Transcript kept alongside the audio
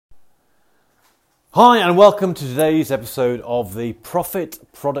Hi and welcome to today's episode of the Profit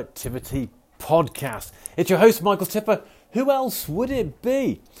Productivity Podcast. It's your host Michael Tipper. Who else would it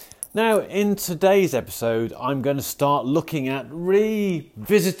be? Now in today's episode I'm going to start looking at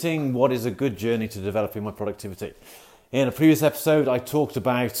revisiting what is a good journey to developing my productivity. In a previous episode I talked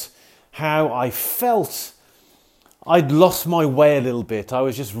about how I felt I'd lost my way a little bit. I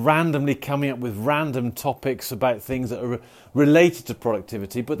was just randomly coming up with random topics about things that are related to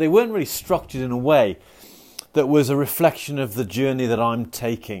productivity, but they weren't really structured in a way that was a reflection of the journey that I'm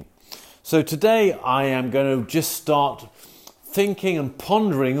taking. So today I am going to just start thinking and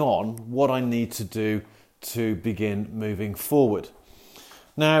pondering on what I need to do to begin moving forward.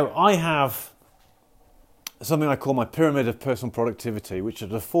 Now I have something I call my pyramid of personal productivity, which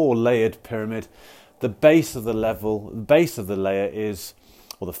is a 4-layered pyramid. The base of the layer is,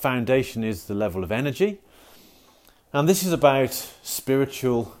 or the foundation is, the level of energy. And this is about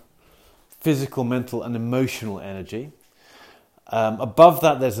spiritual, physical, mental and emotional energy. Above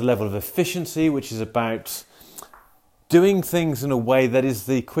that there's a level of efficiency, which is about doing things in a way that is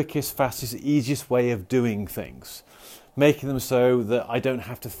the quickest, fastest, easiest way of doing things. Making them so that I don't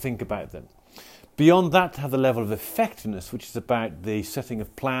have to think about them. Beyond that, to have the level of effectiveness, which is about the setting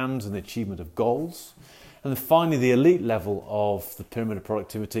of plans and the achievement of goals. And then finally, the elite level of the pyramid of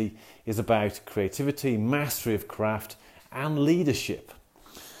productivity is about creativity, mastery of craft, and leadership.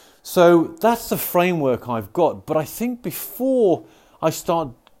 So that's the framework I've got. But I think before I start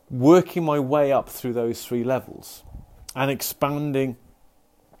working my way up through those 3 levels and expanding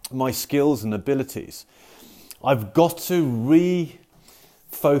my skills and abilities, I've got to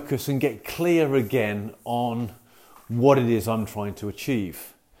refocus and get clear again on what it is I'm trying to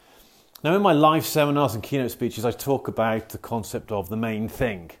achieve. Now in my live seminars and keynote speeches I talk about the concept of the main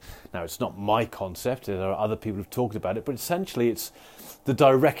thing. Now it's not my concept, there are other people who've talked about it, but essentially it's the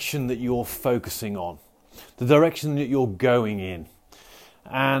direction that you're focusing on, the direction that you're going in.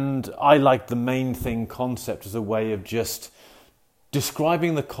 And I like the main thing concept as a way of just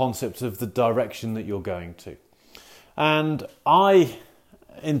describing the concept of the direction that you're going to. And I,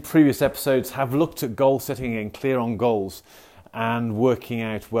 in previous episodes, have looked at goal setting and clear on goals and working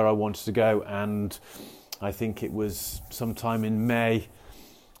out where I wanted to go. And I think it was sometime in May,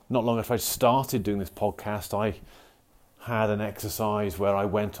 not long after I started doing this podcast, I had an exercise where I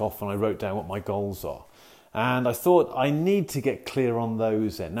went off and I wrote down what my goals are. And I thought I need to get clear on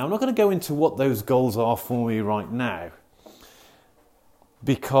those then. Now I'm not going to go into what those goals are for me right now,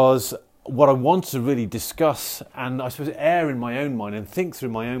 because what I want to really discuss and I suppose air in my own mind and think through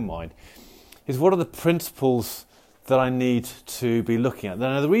my own mind is what are the principles that I need to be looking at.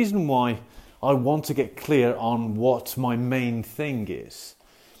 Now the reason why I want to get clear on what my main thing is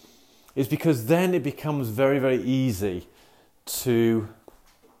because then it becomes very, very easy to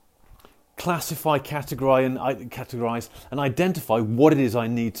classify, categorize and identify what it is I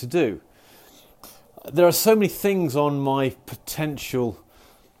need to do. There are so many things on my potential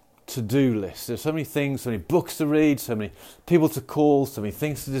to-do list. There's so many things, so many books to read, so many people to call, so many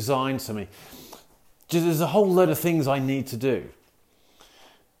things to design, there's a whole load of things I need to do.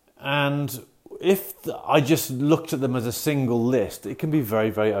 And if I just looked at them as a single list, it can be very,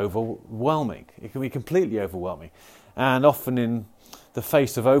 very overwhelming. It can be completely overwhelming. And often in the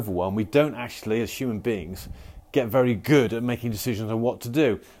face of overwhelm, we don't actually, as human beings, get very good at making decisions on what to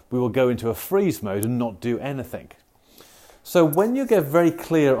do. We will go into a freeze mode and not do anything. So when you get very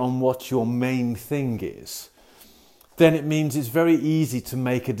clear on what your main thing is, then it means it's very easy to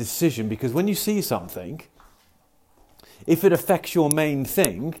make a decision, because when you see something, if it affects your main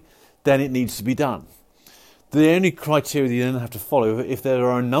thing, then it needs to be done. The only criteria you then have to follow, if there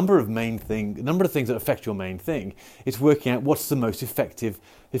are a number of things that affect your main thing, it's working out what's the most effective,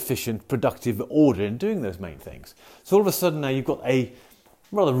 efficient, productive order in doing those main things. So all of a sudden now you've got a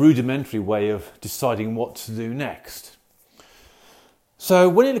rather rudimentary way of deciding what to do next. So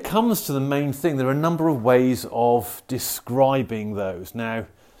when it comes to the main thing, there are a number of ways of describing those. Now,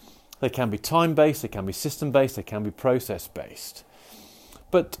 they can be time-based, they can be system-based, they can be process-based.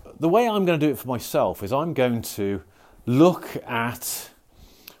 But the way I'm going to do it for myself is I'm going to look at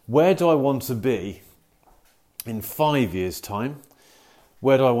where do I want to be in 5 years' time,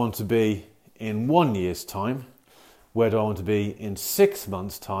 where do I want to be in 1 year's time, where do I want to be in 6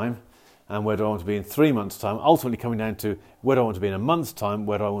 months' time, and where do I want to be in 3 months' time, ultimately coming down to where do I want to be in a month's time,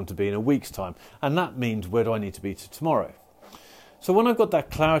 where do I want to be in a week's time. And that means where do I need to be to tomorrow. So when I've got that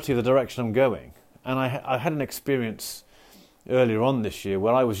clarity of the direction I'm going, and I had an experience earlier on this year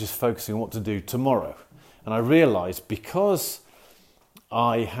where I was just focusing on what to do tomorrow. And I realised because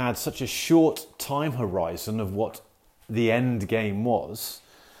I had such a short time horizon of what the end game was,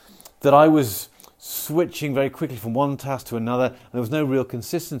 that I was switching very quickly from one task to another, and there was no real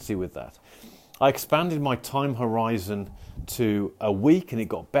consistency with that. I expanded my time horizon to a week and it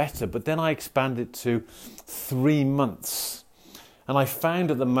got better, but then I expanded it to 3 months. And I found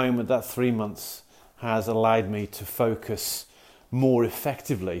at the moment that 3 months has allowed me to focus more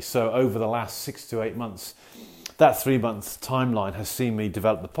effectively. So over the last 6 to 8 months, that 3 month timeline has seen me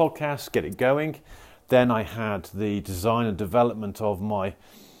develop the podcast, get it going. Then I had the design and development of my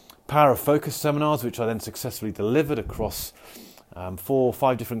Power of Focus seminars, which I then successfully delivered across 4 or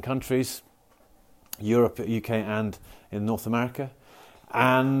 5 different countries, Europe, UK and in North America.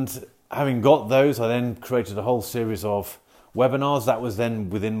 And having got those, I then created a whole series of webinars. That was then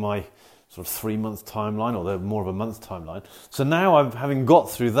within my sort of 3 month timeline, or more of a month timeline. So now having got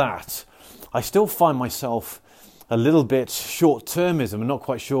through that, I still find myself a little bit short-termism and not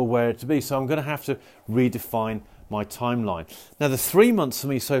quite sure where to be. So I'm going to have to redefine my timeline. Now the 3 months for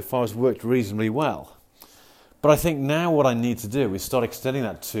me so far has worked reasonably well. But I think now what I need to do is start extending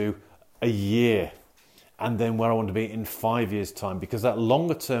that to a year, and then where I want to be in 5 years' time, because that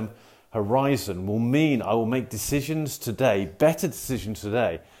longer term horizon will mean I will make decisions today, better decisions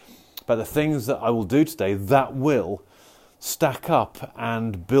today, about the things that I will do today that will stack up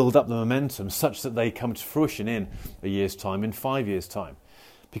and build up the momentum such that they come to fruition in a year's time, in 5 years' time.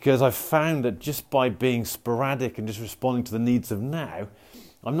 Because I've found that just by being sporadic and just responding to the needs of now,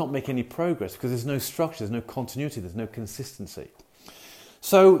 I'm not making any progress because there's no structure, there's no continuity, there's no consistency.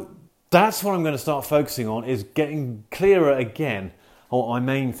 So that's what I'm going to start focusing on, is getting clearer again on what my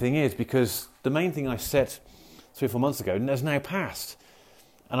main thing is, because the main thing I set 3 or 4 months ago has now passed,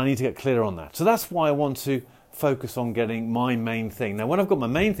 and I need to get clearer on that. So that's why I want to focus on getting my main thing. Now, when I've got my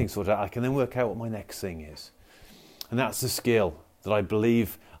main thing sorted out, I can then work out what my next thing is. And that's the skill that I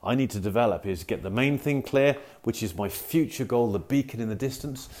believe I need to develop, is get the main thing clear, which is my future goal, the beacon in the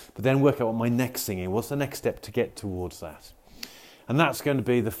distance, but then work out what my next thing is. What's the next step to get towards that? And that's going to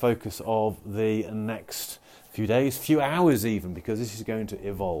be the focus of the next few days, few hours even, because this is going to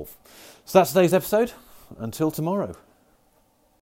evolve. So that's today's episode. Until tomorrow.